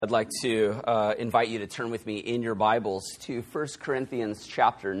I'd like to invite you to turn with me in your Bibles to 1 Corinthians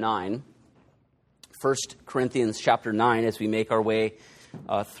chapter 9. 1 Corinthians chapter 9 as we make our way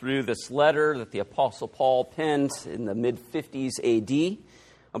through this letter that the Apostle Paul penned in the mid-50s A.D.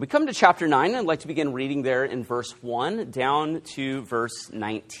 We come to chapter 9, and I'd like to begin reading there in verse 1 down to verse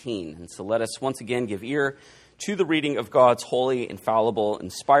 19. And so let us once again give ear to the reading of God's holy, infallible,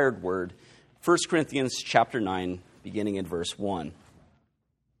 inspired word. 1 Corinthians chapter 9, beginning in verse 1.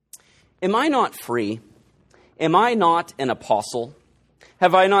 Am I not free? Am I not an apostle?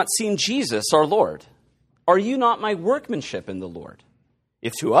 Have I not seen Jesus our Lord? Are you not my workmanship in the Lord?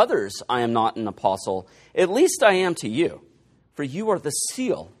 If to others I am not an apostle, at least I am to you, for you are the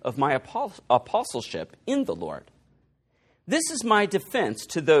seal of my apostleship in the Lord. This is my defense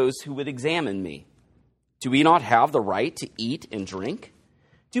to those who would examine me. Do we not have the right to eat and drink?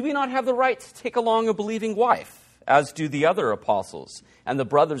 Do we not have the right to take along a believing wife, as do the other apostles and the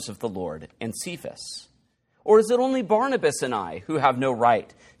brothers of the Lord and Cephas? Or is it only Barnabas and I who have no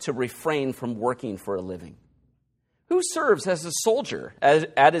right to refrain from working for a living? Who serves as a soldier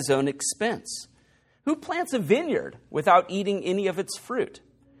at his own expense? Who plants a vineyard without eating any of its fruit?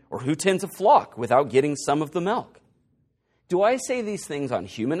 Or who tends a flock without getting some of the milk? Do I say these things on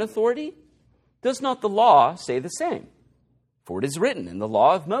human authority? Does not the law say the same? For it is written in the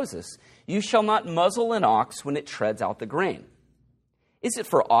law of Moses, you shall not muzzle an ox when it treads out the grain. Is it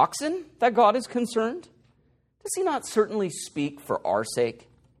for oxen that God is concerned? Does he not certainly speak for our sake?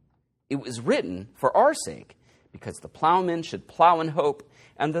 It was written for our sake, because the plowman should plow in hope,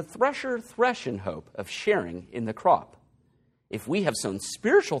 and the thresher thresh in hope of sharing in the crop. If we have sown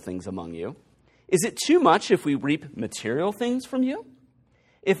spiritual things among you, is it too much if we reap material things from you?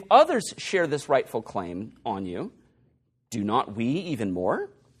 If others share this rightful claim on you, do not we even more?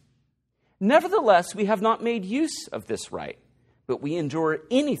 Nevertheless, we have not made use of this right, but we endure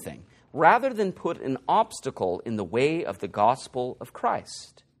anything rather than put an obstacle in the way of the gospel of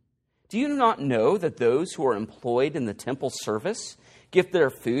Christ. Do you not know that those who are employed in the temple service get their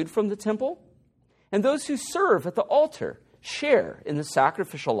food from the temple? And those who serve at the altar share in the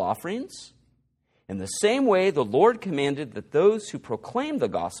sacrificial offerings? In the same way, the Lord commanded that those who proclaim the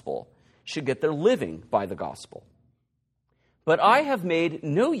gospel should get their living by the gospel. But I have made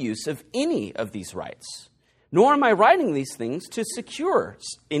no use of any of these rights, nor am I writing these things to secure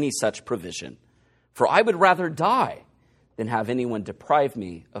any such provision. For I would rather die than have anyone deprive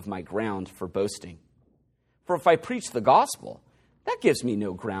me of my ground for boasting. For if I preach the gospel, that gives me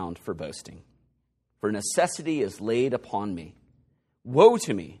no ground for boasting. For necessity is laid upon me. Woe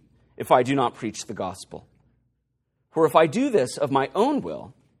to me if I do not preach the gospel. For if I do this of my own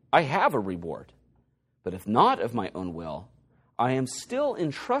will, I have a reward. But if not of my own will, I am still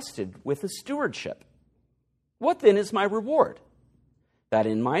entrusted with a stewardship. What then is my reward? That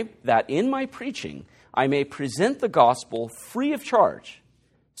in my preaching I may present the gospel free of charge,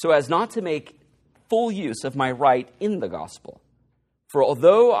 so as not to make full use of my right in the gospel. For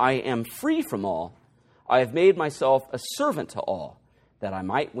although I am free from all, I have made myself a servant to all, that I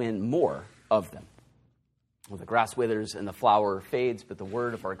might win more of them. Well, the grass withers and the flower fades, but the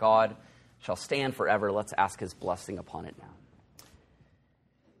word of our God shall stand forever. Let's ask his blessing upon it now.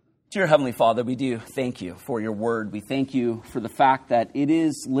 Dear Heavenly Father, we do thank you for your word. We thank you for the fact that it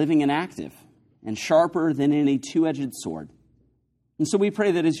is living and active and sharper than any two-edged sword. And so we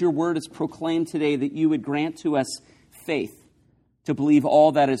pray that as your word is proclaimed today, that you would grant to us faith to believe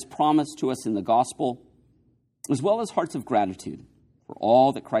all that is promised to us in the gospel, as well as hearts of gratitude for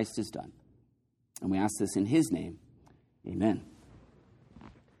all that Christ has done. And we ask this in his name. Amen.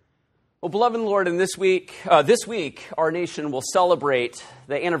 Well, beloved Lord, in this week, our nation will celebrate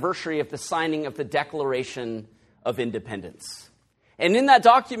the anniversary of the signing of the Declaration of Independence. And in that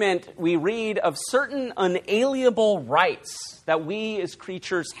document, we read of certain unalienable rights that we as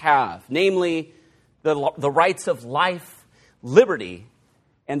creatures have, namely the rights of life, liberty,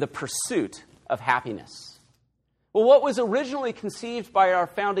 and the pursuit of happiness. Well, what was originally conceived by our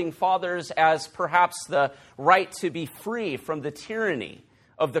founding fathers as perhaps the right to be free from the tyranny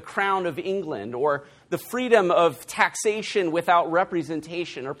of the Crown of England, or the freedom of taxation without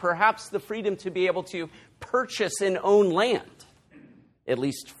representation, or perhaps the freedom to be able to purchase and own land, at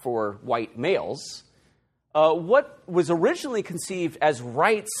least for white males. What was originally conceived as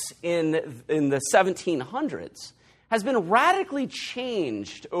rights in the 1700s has been radically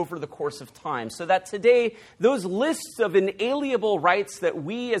changed over the course of time, so that today those lists of inalienable rights that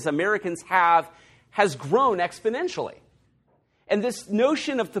we as Americans have has grown exponentially. And this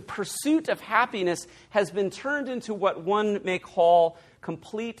notion of the pursuit of happiness has been turned into what one may call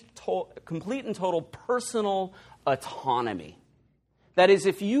complete and total personal autonomy. That is,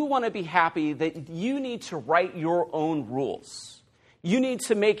 if you want to be happy, that you need to write your own rules. You need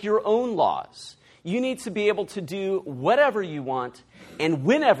to make your own laws. You need to be able to do whatever you want and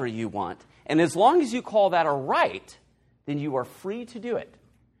whenever you want. And as long as you call that a right, then you are free to do it,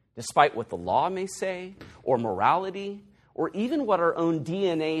 despite what the law may say, or morality, or even what our own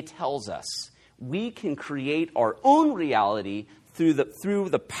DNA tells us. We can create our own reality through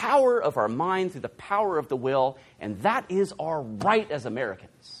the power of our mind, through the power of the will, and that is our right as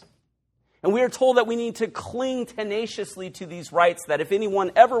Americans. And we are told that we need to cling tenaciously to these rights, that if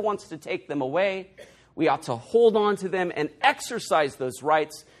anyone ever wants to take them away, we ought to hold on to them and exercise those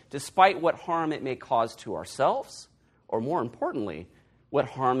rights despite what harm it may cause to ourselves, or more importantly, what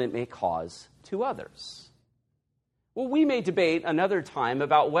harm it may cause to others. Well, we may debate another time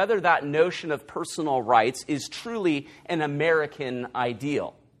about whether that notion of personal rights is truly an American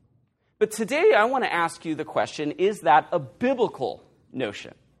ideal. But today I want to ask you the question, is that a biblical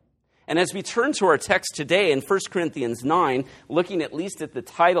notion? And as we turn to our text today in 1 Corinthians 9, looking at least at the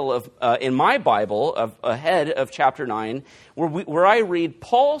title of, in my Bible, of ahead of chapter 9, where I read,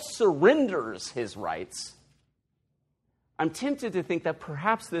 Paul surrenders his rights, I'm tempted to think that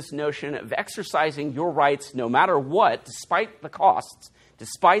perhaps this notion of exercising your rights no matter what, despite the costs,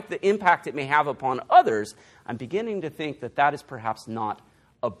 despite the impact it may have upon others, I'm beginning to think that that is perhaps not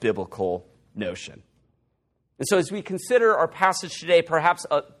a biblical notion. And so as we consider our passage today, perhaps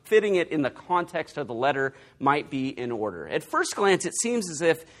fitting it in the context of the letter might be in order. At first glance, it seems as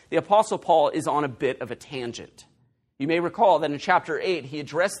if the Apostle Paul is on a bit of a tangent. You may recall that in chapter 8, he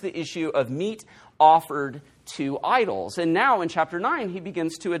addressed the issue of meat offered to idols. And now in chapter 9, he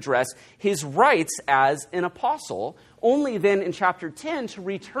begins to address his rights as an apostle, only then in chapter 10 to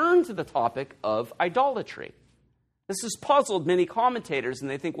return to the topic of idolatry. This has puzzled many commentators, and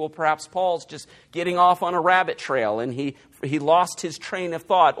they think, well, perhaps Paul's just getting off on a rabbit trail, and he lost his train of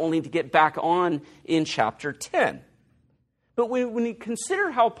thought only to get back on in chapter 10. But when you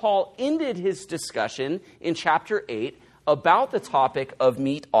consider how Paul ended his discussion in chapter 8 about the topic of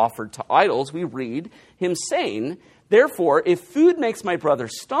meat offered to idols, we read him saying, therefore, if food makes my brother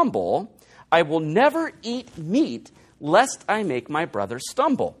stumble, I will never eat meat, lest I make my brother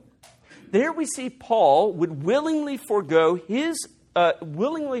stumble. There we see Paul would willingly forego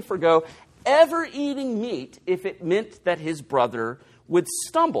ever eating meat if it meant that his brother would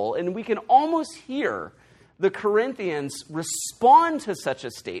stumble. And we can almost hear the Corinthians respond to such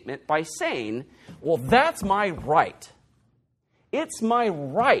a statement by saying, well, that's my right. It's my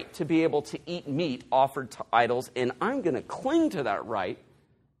right to be able to eat meat offered to idols, and I'm going to cling to that right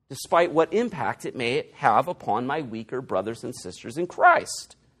despite what impact it may have upon my weaker brothers and sisters in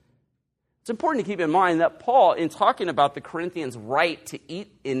Christ. It's important to keep in mind that Paul, in talking about the Corinthians' right to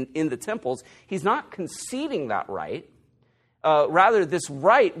eat in the temples, he's not conceding that right. Rather, this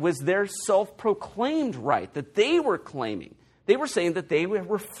right was their self-proclaimed right that they were claiming. They were saying that they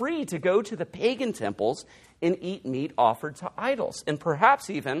were free to go to the pagan temples and eat meat offered to idols. And perhaps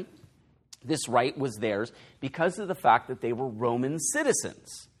even this right was theirs because of the fact that they were Roman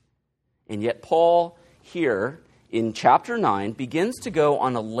citizens. And yet Paul here in chapter 9 begins to go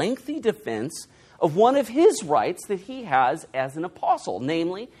on a lengthy defense of one of his rights that he has as an apostle,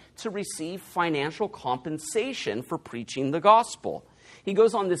 namely to receive financial compensation for preaching the gospel. He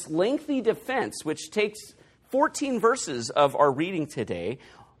goes on this lengthy defense, which takes 14 verses of our reading today,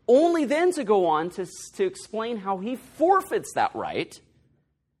 only then to go on to explain how he forfeits that right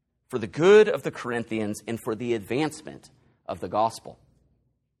for the good of the Corinthians and for the advancement of the gospel.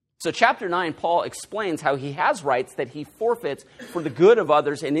 So chapter 9, Paul explains how he has rights that he forfeits for the good of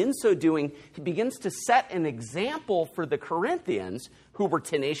others, and in so doing, he begins to set an example for the Corinthians who were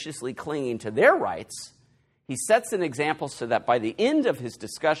tenaciously clinging to their rights. He sets an example so that by the end of his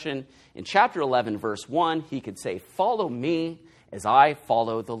discussion in chapter 11, verse 1, he could say, follow me as I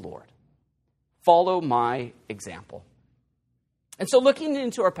follow the Lord. Follow my example. And so looking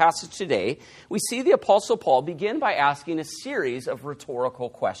into our passage today, we see the Apostle Paul begin by asking a series of rhetorical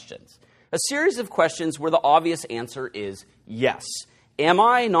questions. A series of questions where the obvious answer is yes. Am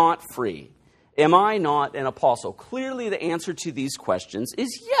I not free? Am I not an apostle? Clearly the answer to these questions is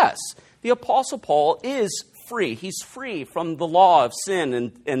yes. The Apostle Paul is free. He's free from the law of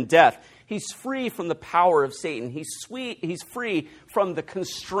sin and death. He's free from the power of Satan. He's free from the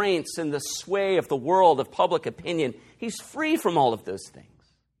constraints and the sway of the world of public opinion. He's free from all of those things.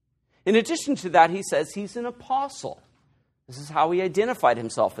 In addition to that, he says he's an apostle. This is how he identified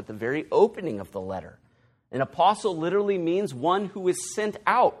himself at the very opening of the letter. An apostle literally means one who is sent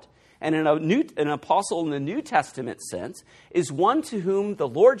out. And an apostle in the New Testament sense is one to whom the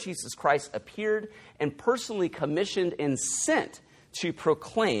Lord Jesus Christ appeared and personally commissioned and sent to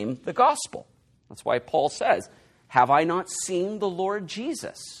proclaim the gospel. That's why Paul says, have I not seen the Lord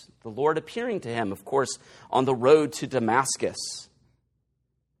Jesus? The Lord appearing to him, of course, on the road to Damascus.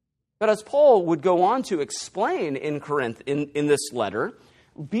 But as Paul would go on to explain in Corinth, in this letter,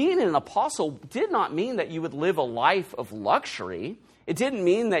 being an apostle did not mean that you would live a life of luxury. It didn't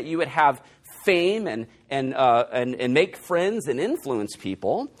mean that you would have fame and make friends and influence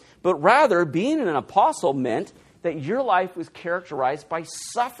people. But rather, being an apostle meant that your life was characterized by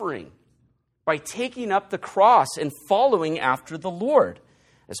suffering, by taking up the cross and following after the Lord.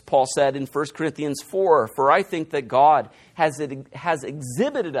 As Paul said in 1 Corinthians 4, for I think that God has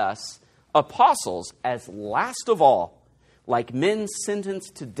exhibited us apostles as last of all, like men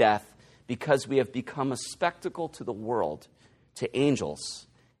sentenced to death, because we have become a spectacle to the world, to angels,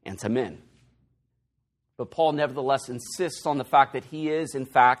 and to men. But Paul nevertheless insists on the fact that he is, in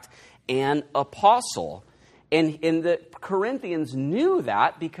fact, an apostle. And the Corinthians knew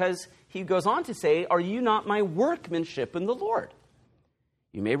that because he goes on to say, are you not my workmanship in the Lord?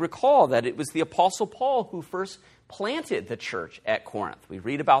 You may recall that it was the Apostle Paul who first planted the church at Corinth. We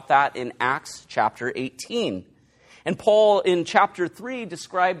read about that in Acts chapter 18. And Paul in chapter 3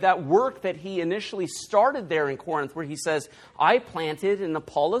 described that work that he initially started there in Corinth, where he says, I planted and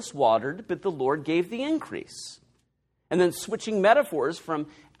Apollos watered, but the Lord gave the increase. And then switching metaphors from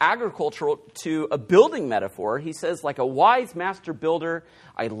agricultural to a building metaphor, he says, like a wise master builder,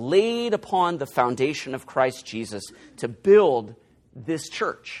 I laid upon the foundation of Christ Jesus to build this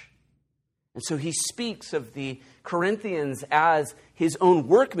church. And so he speaks of the Corinthians as his own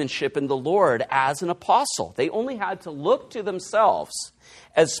workmanship in the Lord as an apostle. They only had to look to themselves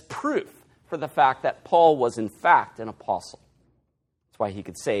as proof for the fact that Paul was in fact an apostle. That's why he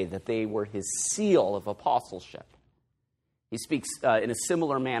could say that they were his seal of apostleship. He speaks in a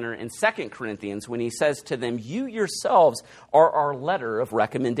similar manner in 2 Corinthians when he says to them, you yourselves are our letter of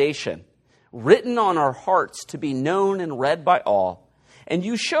recommendation, written on our hearts to be known and read by all. And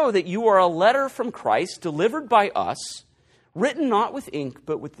you show that you are a letter from Christ delivered by us, written not with ink,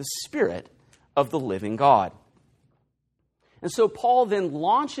 but with the Spirit of the living God. And so Paul then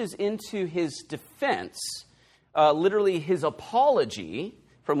launches into his defense, literally his apology,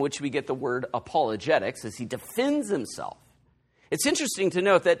 from which we get the word apologetics, as he defends himself. It's interesting to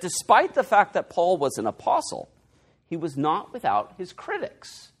note that despite the fact that Paul was an apostle, he was not without his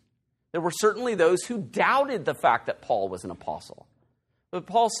critics. There were certainly those who doubted the fact that Paul was an apostle. But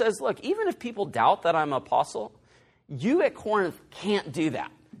Paul says, look, even if people doubt that I'm an apostle, you at Corinth can't do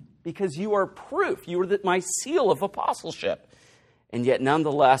that because you are proof. You are my seal of apostleship. And yet,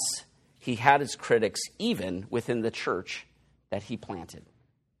 nonetheless, he had his critics even within the church that he planted.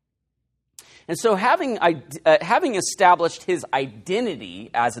 And so having established his identity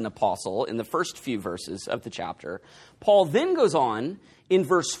as an apostle in the first few verses of the chapter, Paul then goes on in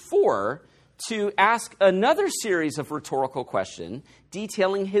verse 4 to ask another series of rhetorical questions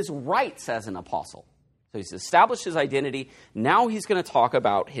detailing his rights as an apostle. So he's established his identity. Now he's going to talk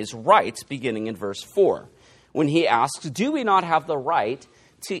about his rights beginning in verse 4 when he asks, do we not have the right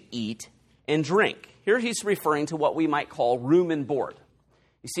to eat and drink? Here he's referring to what we might call room and board.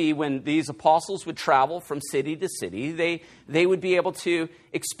 You see, when these apostles would travel from city to city, they would be able to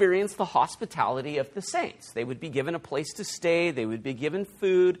experience the hospitality of the saints. They would be given a place to stay. They would be given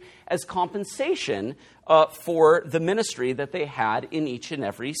food as compensation for the ministry that they had in each and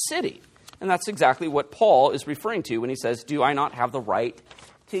every city. And that's exactly what Paul is referring to when he says, do I not have the right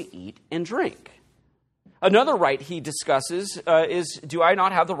to eat and drink? Another right he discusses is, do I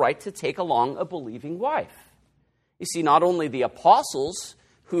not have the right to take along a believing wife? You see, not only the apostles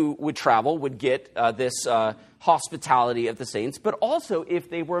who would travel would get this hospitality of the saints, but also if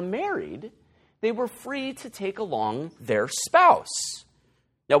they were married, they were free to take along their spouse.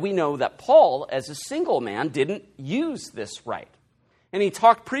 Now we know that Paul, as a single man, didn't use this right. And he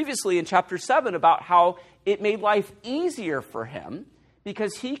talked previously in chapter 7 about how it made life easier for him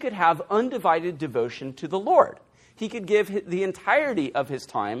because he could have undivided devotion to the Lord. He could give the entirety of his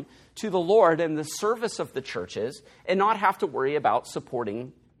time to the Lord and the service of the churches and not have to worry about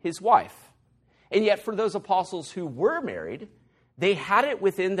supporting his wife. And yet for those apostles who were married, they had it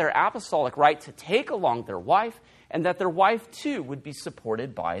within their apostolic right to take along their wife and that their wife too would be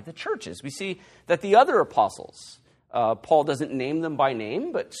supported by the churches. We see that the other apostles, Paul doesn't name them by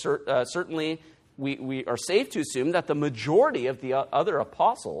name, but certainly we are safe to assume that the majority of the other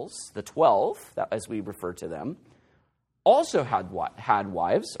apostles, the 12, as we refer to them, also had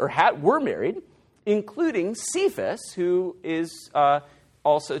wives or were married, including Cephas, who is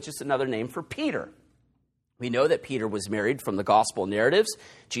also just another name for Peter. We know that Peter was married from the gospel narratives.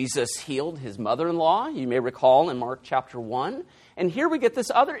 Jesus healed his mother-in-law, you may recall in Mark chapter 1. And here we get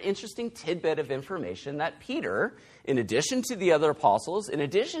this other interesting tidbit of information that Peter, in addition to the other apostles, in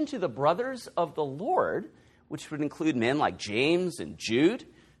addition to the brothers of the Lord, which would include men like James and Jude,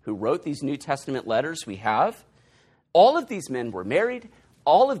 who wrote these New Testament letters we have, all of these men were married,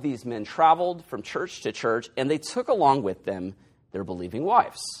 all of these men traveled from church to church, and they took along with them their believing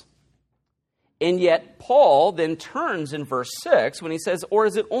wives. And yet Paul then turns in verse 6 when he says, "Or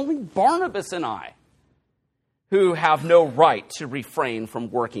is it only Barnabas and I who have no right to refrain from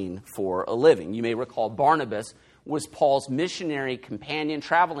working for a living?" You may recall Barnabas was Paul's missionary companion,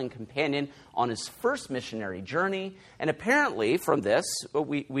 traveling companion on his first missionary journey. And apparently from this,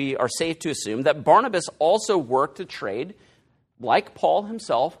 we are safe to assume that Barnabas also worked a trade like Paul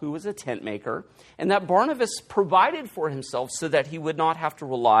himself, who was a tent maker, and that Barnabas provided for himself so that he would not have to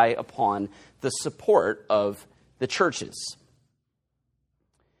rely upon the support of the churches.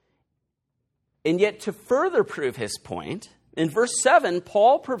 And yet, to further prove his point, in verse 7,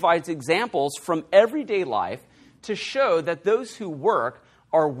 Paul provides examples from everyday life to show that those who work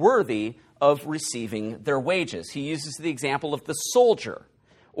are worthy of receiving their wages. He uses the example of the soldier,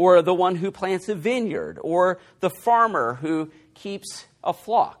 or the one who plants a vineyard, or the farmer who keeps a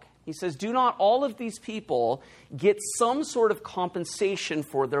flock. He says, do not all of these people get some sort of compensation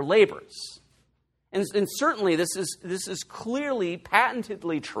for their labors? And certainly this is clearly,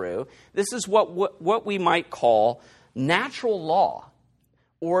 patentedly true. This is what we might call natural law,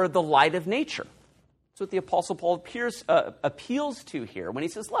 or the light of nature. That's what the Apostle Paul appeals to here when he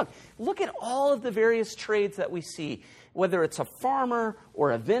says, look at all of the various trades that we see, whether it's a farmer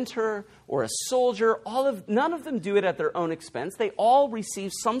or a vintner or a soldier, none of them do it at their own expense. They all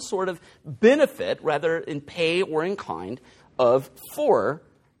receive some sort of benefit, rather in pay or in kind, for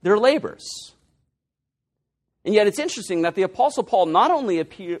their labors. And yet it's interesting that the Apostle Paul not only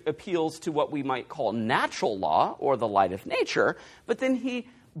appeals to what we might call natural law or the light of nature, but then he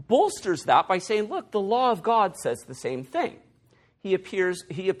bolsters that by saying, look, the law of God says the same thing. He appeals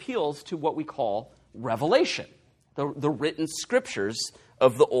to what we call revelation, the written scriptures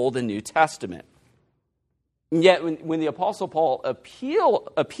of the Old and New Testament. And yet when the Apostle Paul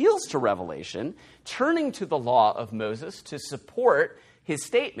appeals to revelation, turning to the law of Moses to support his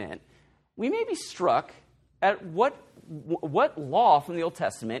statement, we may be struck at what law from the Old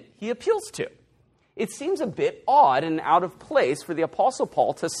Testament he appeals to. It seems a bit odd and out of place for the Apostle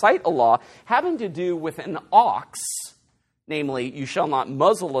Paul to cite a law having to do with an ox, namely, you shall not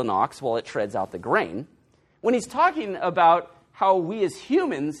muzzle an ox while it treads out the grain, when he's talking about how we as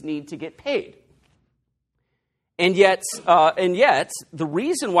humans need to get paid. And yet, the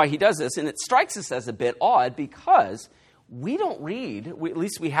reason why he does this, and it strikes us as a bit odd, because we don't read, at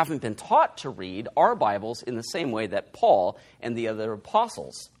least we haven't been taught to read our Bibles in the same way that Paul and the other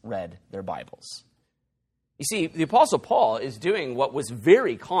apostles read their Bibles. You see, the Apostle Paul is doing what was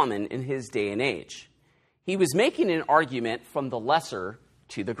very common in his day and age. He was making an argument from the lesser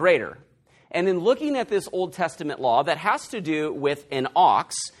to the greater. And in looking at this Old Testament law that has to do with an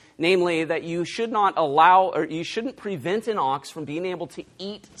ox, namely that you should not allow, or you shouldn't prevent an ox from being able to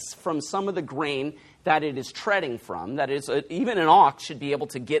eat from some of the grain that it is treading from, that is, even an ox should be able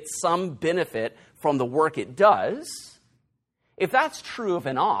to get some benefit from the work it does. If that's true of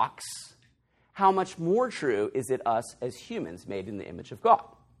an ox, how much more true is it us as humans made in the image of God?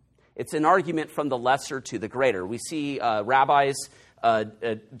 It's an argument from the lesser to the greater. We see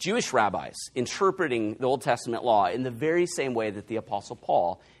Jewish rabbis interpreting the Old Testament law in the very same way that the Apostle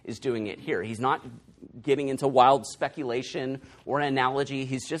Paul is doing it here. He's not getting into wild speculation or an analogy.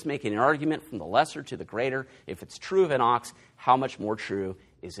 He's just making an argument from the lesser to the greater. If it's true of an ox, how much more true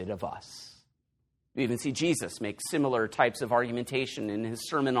is it of us? We even see Jesus make similar types of argumentation in his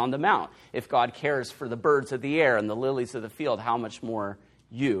Sermon on the Mount. If God cares for the birds of the air and the lilies of the field, how much more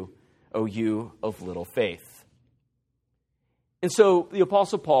you, O you of little faith? And so the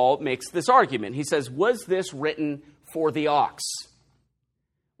Apostle Paul makes this argument. He says, was this written for the ox?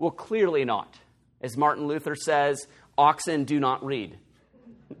 Well, clearly not. As Martin Luther says, oxen do not read.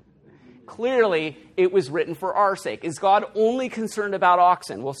 Clearly, it was written for our sake. Is God only concerned about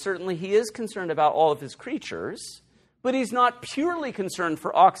oxen? Well, certainly he is concerned about all of his creatures, but he's not purely concerned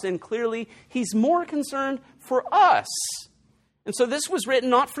for oxen. Clearly, he's more concerned for us. And so this was written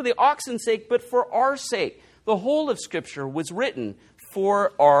not for the oxen's sake, but for our sake. The whole of Scripture was written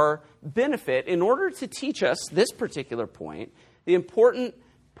for our benefit in order to teach us this particular point, the important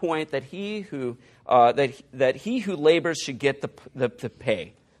point that he who labors should get the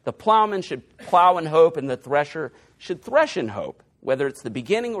pay. The plowman should plow in hope, and the thresher should thresh in hope. Whether it's the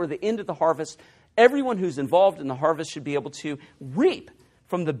beginning or the end of the harvest, everyone who's involved in the harvest should be able to reap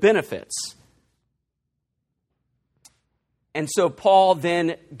from the benefits And so Paul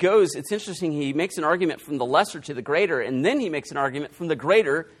then goes, it's interesting, he makes an argument from the lesser to the greater, and then he makes an argument from the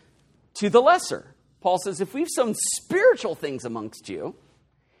greater to the lesser. Paul says, if we've sown spiritual things amongst you,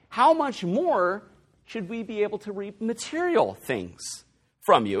 how much more should we be able to reap material things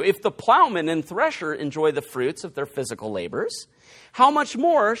from you? If the plowman and thresher enjoy the fruits of their physical labors, how much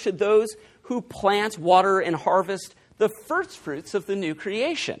more should those who plant, water, and harvest the first fruits of the new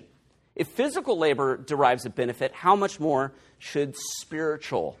creation? If physical labor derives a benefit, how much more should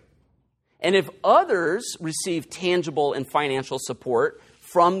spiritual? And if others receive tangible and financial support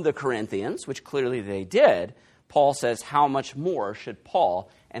from the Corinthians, which clearly they did, Paul says, how much more should Paul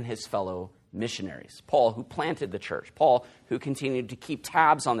and his fellow missionaries? Paul, who planted the church. Paul, who continued to keep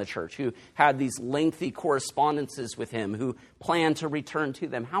tabs on the church, who had these lengthy correspondences with him, who planned to return to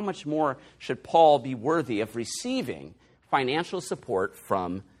them. How much more should Paul be worthy of receiving financial support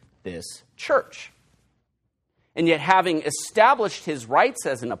from this church? And yet, having established his rights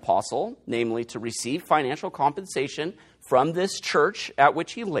as an apostle, namely to receive financial compensation from this church at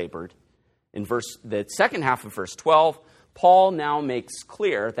which he labored, in the second half of verse 12, Paul now makes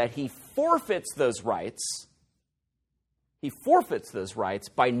clear that he forfeits those rights. He forfeits those rights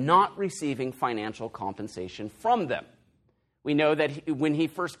by not receiving financial compensation from them. We know that when he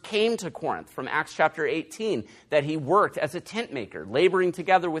first came to Corinth, from Acts chapter 18, that he worked as a tent maker, laboring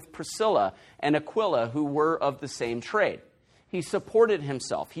together with Priscilla and Aquila, who were of the same trade. He supported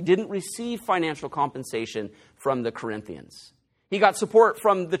himself. He didn't receive financial compensation from the Corinthians. He got support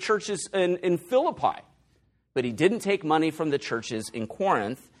from the churches in Philippi, but he didn't take money from the churches in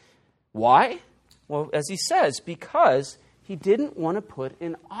Corinth. Why? Well, as he says, because he didn't want to put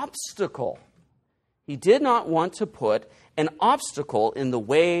an obstacle. He did not want to put an obstacle in the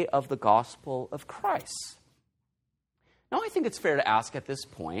way of the gospel of Christ. Now, I think it's fair to ask at this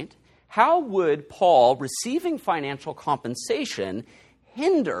point, how would Paul receiving financial compensation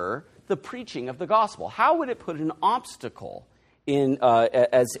hinder the preaching of the gospel? How would it put an obstacle in,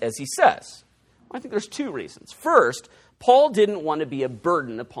 as he says? I think there's two reasons. First, Paul didn't want to be a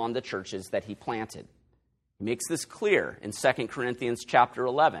burden upon the churches that he planted. He makes this clear in 2 Corinthians chapter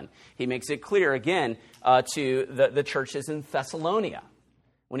 11. He makes it clear again to the churches in Thessalonica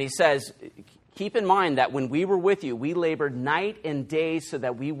when he says, keep in mind that when we were with you, we labored night and day so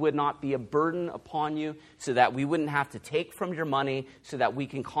that we would not be a burden upon you, so that we wouldn't have to take from your money, so that we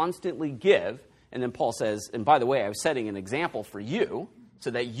can constantly give. And then Paul says, and by the way, I was setting an example for you so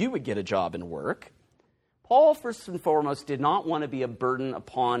that you would get a job and work. Paul, first and foremost, did not want to be a burden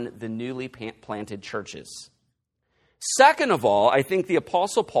upon the newly planted churches. Second of all, I think the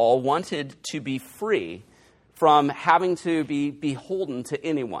Apostle Paul wanted to be free from having to be beholden to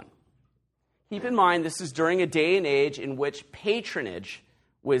anyone. Keep in mind, this is during a day and age in which patronage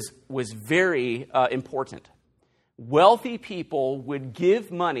was very important. Wealthy people would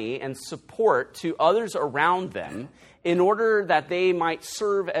give money and support to others around them in order that they might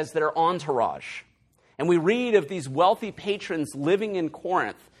serve as their entourage. And we read of these wealthy patrons living in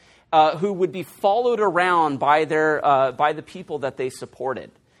Corinth who would be followed around by the people that they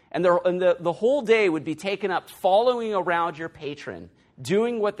supported. And the whole day would be taken up following around your patron,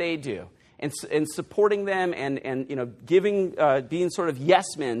 doing what they do, and supporting them and giving, being sort of yes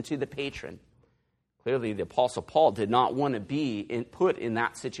men to the patron. Clearly, the Apostle Paul did not want to be put in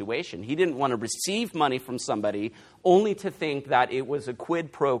that situation. He didn't want to receive money from somebody only to think that it was a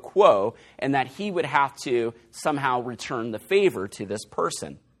quid pro quo and that he would have to somehow return the favor to this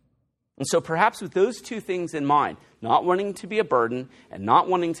person. And so perhaps with those two things in mind, not wanting to be a burden and not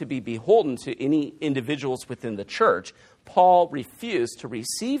wanting to be beholden to any individuals within the church, Paul refused to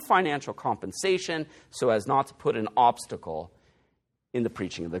receive financial compensation so as not to put an obstacle in the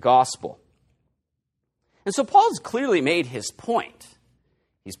preaching of the gospel. And so Paul's clearly made his point.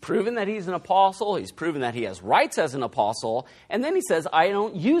 He's proven that he's an apostle. He's proven that he has rights as an apostle. And then he says, I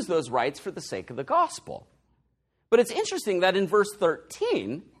don't use those rights for the sake of the gospel. But it's interesting that in verse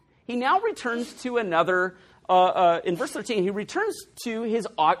 13, he now returns to another, in verse 13, he returns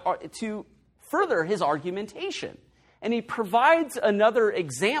to further his argumentation. And he provides another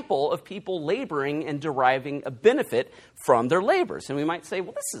example of people laboring and deriving a benefit from their labors. And we might say,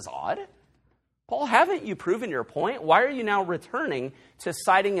 well, this is odd. Paul, haven't you proven your point? Why are you now returning to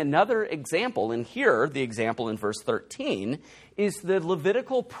citing another example? And here, the example in verse 13, is the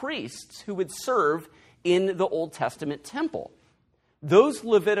Levitical priests who would serve in the Old Testament temple. Those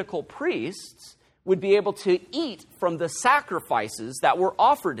Levitical priests would be able to eat from the sacrifices that were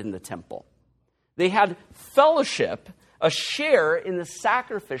offered in the temple. They had fellowship, a share in the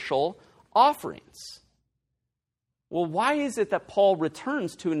sacrificial offerings. Well, why is it that Paul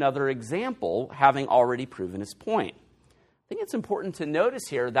returns to another example, having already proven his point? I think it's important to notice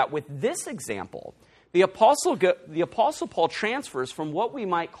here that with this example, the Apostle Paul transfers from what we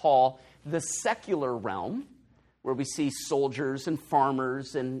might call the secular realm, where we see soldiers and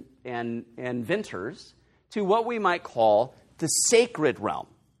farmers and vintners, to what we might call the sacred realm,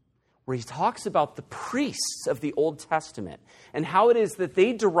 where he talks about the priests of the Old Testament and how it is that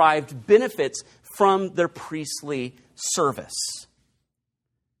they derived benefits from their priestly service.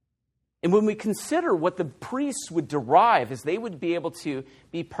 And when we consider what the priests would derive as they would be able to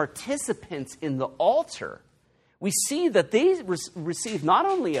be participants in the altar, we see that they receive not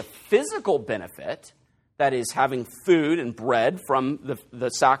only a physical benefit, that is having food and bread from the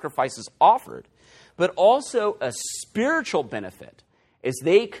sacrifices offered, but also a spiritual benefit as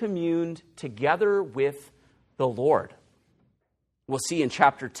they communed together with the Lord. We'll see in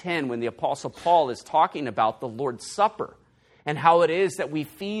chapter 10 when the Apostle Paul is talking about the Lord's Supper and how it is that we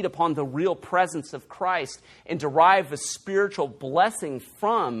feed upon the real presence of Christ and derive a spiritual blessing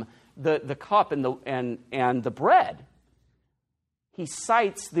from the cup and the bread. He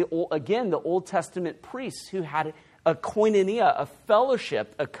cites, the Old Testament priests who had a koinonia, a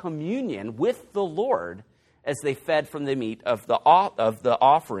fellowship, a communion with the Lord as they fed from the meat of the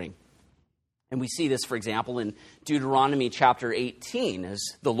offering. And we see this, for example, in Deuteronomy chapter 18, as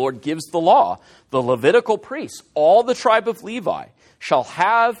the Lord gives the law. The Levitical priests, all the tribe of Levi, shall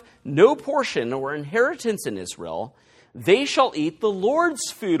have no portion or inheritance in Israel. They shall eat the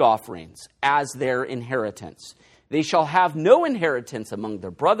Lord's food offerings as their inheritance. They shall have no inheritance among their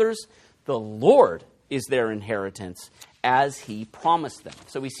brothers. The Lord is their inheritance, as he promised them.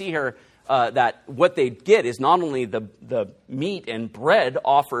 So we see here that what they get is not only the meat and bread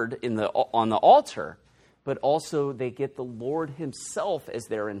offered on the altar, but also they get the Lord himself as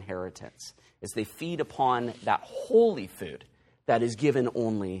their inheritance, as they feed upon that holy food that is given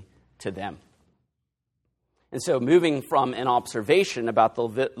only to them. And so moving from an observation about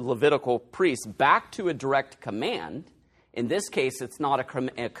the Levitical priests back to a direct command, in this case it's not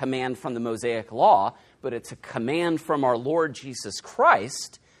a command from the Mosaic law, but it's a command from our Lord Jesus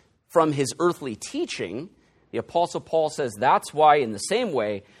Christ, from his earthly teaching. The Apostle Paul says that's why, in the same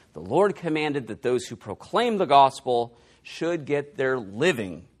way, the Lord commanded that those who proclaim the gospel should get their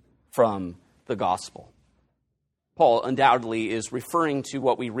living from the gospel. Paul undoubtedly is referring to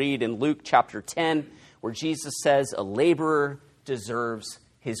what we read in Luke chapter 10, where Jesus says a laborer deserves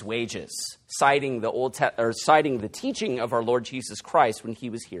his wages, citing the teaching of our Lord Jesus Christ when he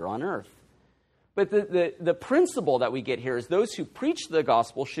was here on earth. But the principle that we get here is those who preach the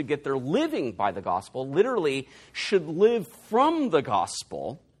gospel should get their living by the gospel, literally should live from the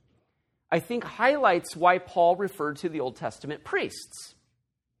gospel, I think highlights why Paul referred to the Old Testament priests.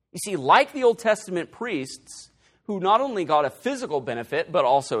 You see, like the Old Testament priests, who not only got a physical benefit, but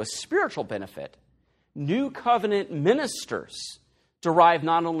also a spiritual benefit, New Covenant ministers derive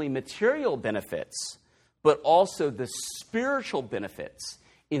not only material benefits, but also the spiritual benefits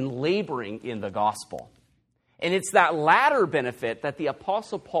in laboring in the gospel. And it's that latter benefit that the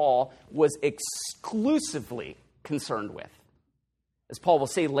Apostle Paul was exclusively concerned with. As Paul will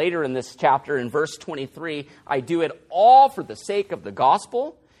say later in this chapter, in verse 23, I do it all for the sake of the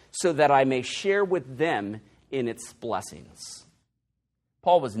gospel, so that I may share with them in its blessings.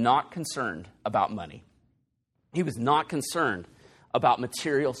 Paul was not concerned about money. He was not concerned about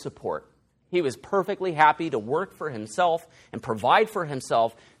material support. He was perfectly happy to work for himself and provide for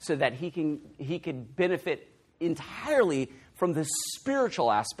himself so that he could benefit entirely from the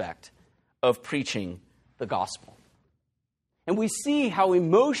spiritual aspect of preaching the gospel. And we see how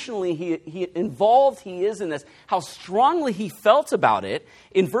emotionally he involved he is in this, how strongly he felt about it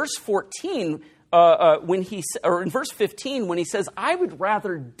in verse 14 in verse 15 when he says, I would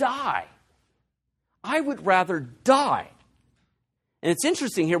rather die. I would rather die. And it's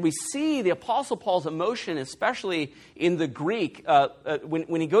interesting here, we see the Apostle Paul's emotion, especially in the Greek,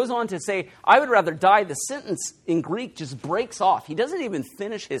 when he goes on to say, I would rather die, the sentence in Greek just breaks off. He doesn't even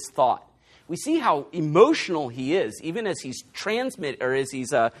finish his thought. We see how emotional he is, even as he's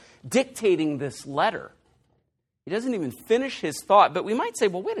dictating this letter. He doesn't even finish his thought, but we might say,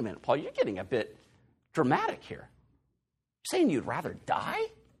 well, wait a minute, Paul, you're getting a bit dramatic here. You're saying you'd rather die?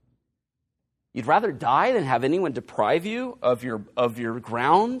 You'd rather die than have anyone deprive you of your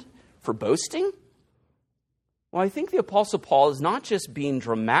ground for boasting? Well, I think the Apostle Paul is not just being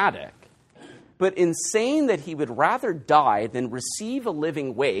dramatic, but in saying that he would rather die than receive a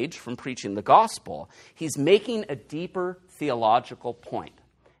living wage from preaching the gospel, he's making a deeper theological point.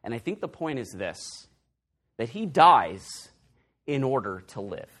 And I think the point is this, that he dies in order to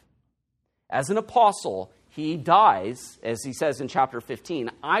live. As an apostle, he dies, as he says in chapter 15,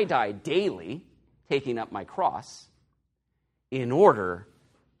 I die daily, taking up my cross. in order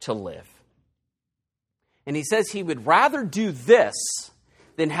to live. And he says he would rather do this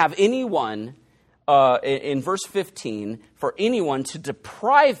than have anyone, in verse 15, for anyone to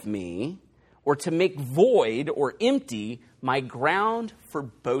deprive me or to make void or empty my ground for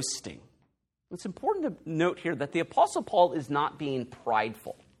boasting. It's important to note here that the Apostle Paul is not being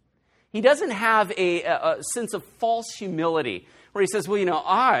prideful. He doesn't have a sense of false humility where he says, well,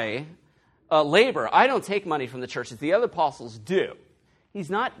 I labor. I don't take money from the churches. The other apostles do. He's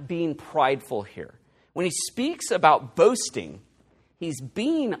not being prideful here. When he speaks about boasting, he's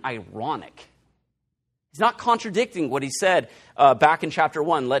being ironic. He's not contradicting what he said back in chapter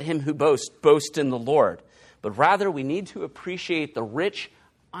 1, let him who boasts, boast in the Lord. But rather, we need to appreciate the rich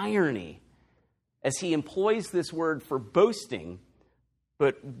irony as he employs this word for boasting,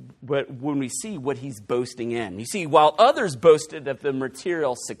 but when we see what he's boasting in. You see, while others boasted of the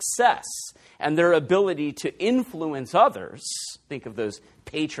material success and their ability to influence others, think of those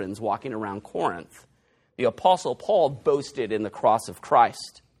patrons walking around Corinth, the Apostle Paul boasted in the cross of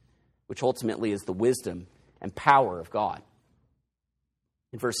Christ, which ultimately is the wisdom and power of God.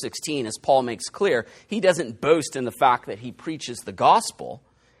 In verse 16, as Paul makes clear, he doesn't boast in the fact that he preaches the gospel.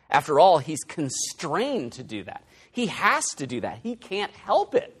 After all, he's constrained to do that. He has to do that. He can't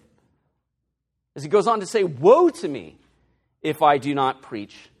help it. As he goes on to say, woe to me if I do not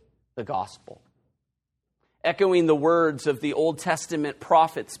preach the gospel. Echoing the words of the Old Testament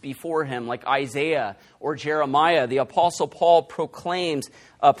prophets before him, like Isaiah or Jeremiah, the Apostle Paul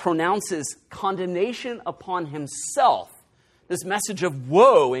pronounces condemnation upon himself, this message of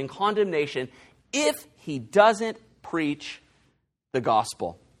woe and condemnation, if he doesn't preach the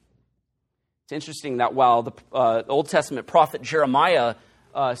gospel. It's interesting that while the Old Testament prophet Jeremiah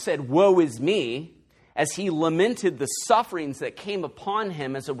said, woe is me, as he lamented the sufferings that came upon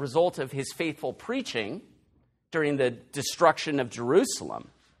him as a result of his faithful preaching during the destruction of Jerusalem,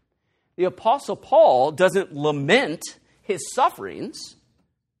 the Apostle Paul doesn't lament his sufferings,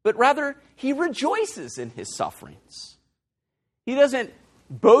 but rather he rejoices in his sufferings. He doesn't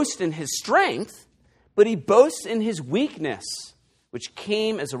boast in his strength, but he boasts in his weakness, which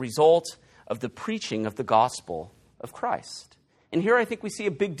came as a result of the preaching of the gospel of Christ. And here I think we see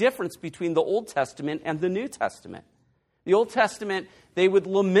a big difference between the Old Testament and the New Testament. The Old Testament, they would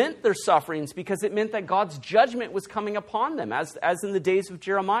lament their sufferings because it meant that God's judgment was coming upon them, as in the days of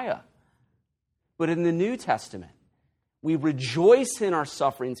Jeremiah. But in the New Testament, we rejoice in our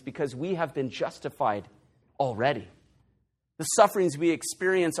sufferings because we have been justified already. The sufferings we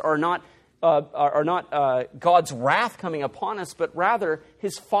experience are not God's wrath coming upon us, but rather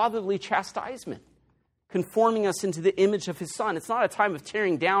his fatherly chastisement, conforming us into the image of his Son. It's not a time of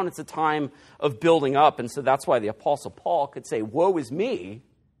tearing down, it's a time of building up. And so that's why the Apostle Paul could say, woe is me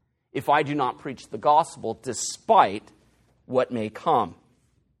if I do not preach the gospel despite what may come.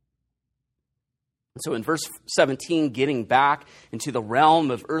 And so in verse 17, getting back into the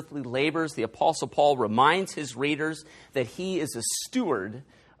realm of earthly labors, the Apostle Paul reminds his readers that he is a steward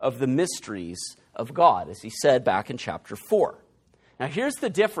of the mysteries of God, as he said back in chapter 4. Now, here's the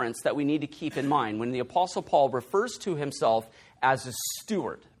difference that we need to keep in mind when the Apostle Paul refers to himself as a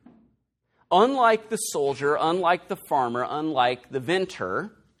steward. Unlike the soldier, unlike the farmer, unlike the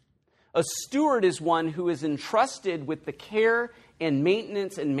vintner, a steward is one who is entrusted with the care and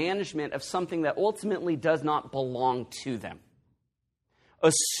maintenance and management of something that ultimately does not belong to them.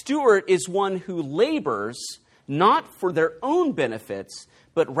 A steward is one who labors not for their own benefits,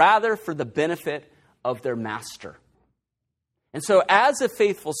 but rather for the benefit of their master. And so as a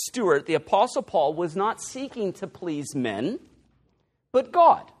faithful steward, the Apostle Paul was not seeking to please men, but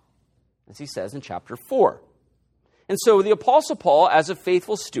God, as he says in chapter 4. And so the Apostle Paul, as a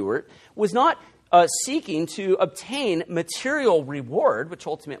faithful steward, was not seeking to obtain material reward, which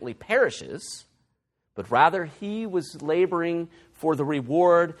ultimately perishes, but rather he was laboring for the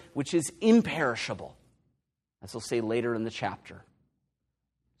reward which is imperishable, as he'll say later in the chapter.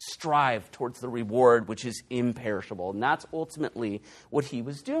 Strive towards the reward which is imperishable. And that's ultimately what he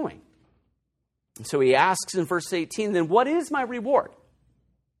was doing. And so he asks in verse 18, then what is my reward?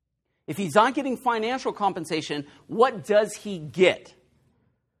 If he's not getting financial compensation, what does he get?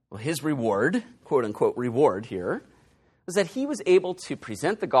 Well, his reward, quote unquote reward here, was that he was able to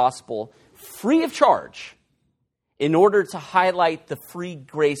present the gospel free of charge in order to highlight the free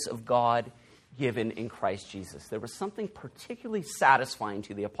grace of God given in Christ Jesus. There was something particularly satisfying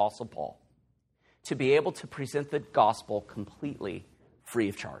to the Apostle Paul to be able to present the gospel completely free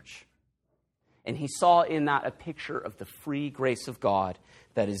of charge. And he saw in that a picture of the free grace of God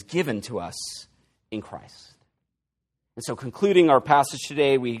that is given to us in Christ. And so concluding our passage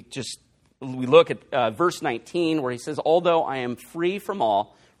today, we just We look at verse 19 where he says, although I am free from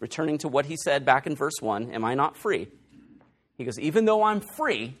all, returning to what he said back in verse 1, am I not free? He goes, even though I'm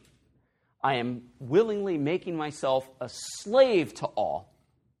free, I am willingly making myself a slave to all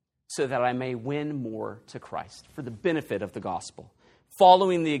so that I may win more to Christ for the benefit of the gospel,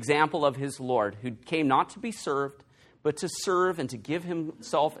 following the example of his Lord, who came not to be served, but to serve and to give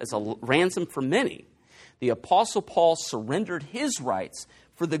himself as a ransom for many. The Apostle Paul surrendered his rights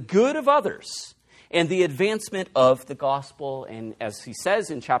for the good of others and the advancement of the gospel. And as he says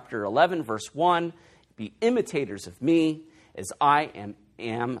in chapter 11, verse 1, be imitators of me as I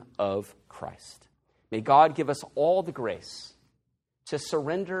am of Christ. May God give us all the grace to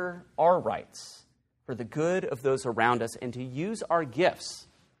surrender our rights for the good of those around us and to use our gifts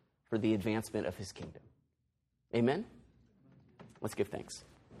for the advancement of his kingdom. Amen? Let's give thanks.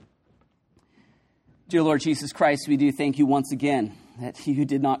 Dear Lord Jesus Christ, we do thank you once again that you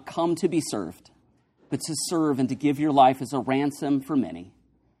did not come to be served, but to serve and to give your life as a ransom for many.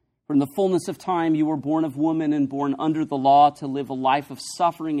 For in the fullness of time you were born of woman and born under the law to live a life of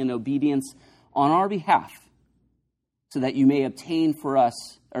suffering and obedience on our behalf, so that you may obtain for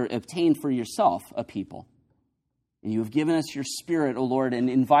yourself a people. And you have given us your Spirit, O Lord, and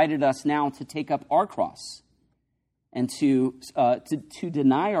invited us now to take up our cross and to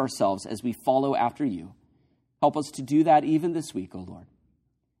deny ourselves as we follow after you. Help us to do that even this week, O Lord.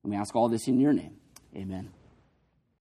 And we ask all this in your name. Amen.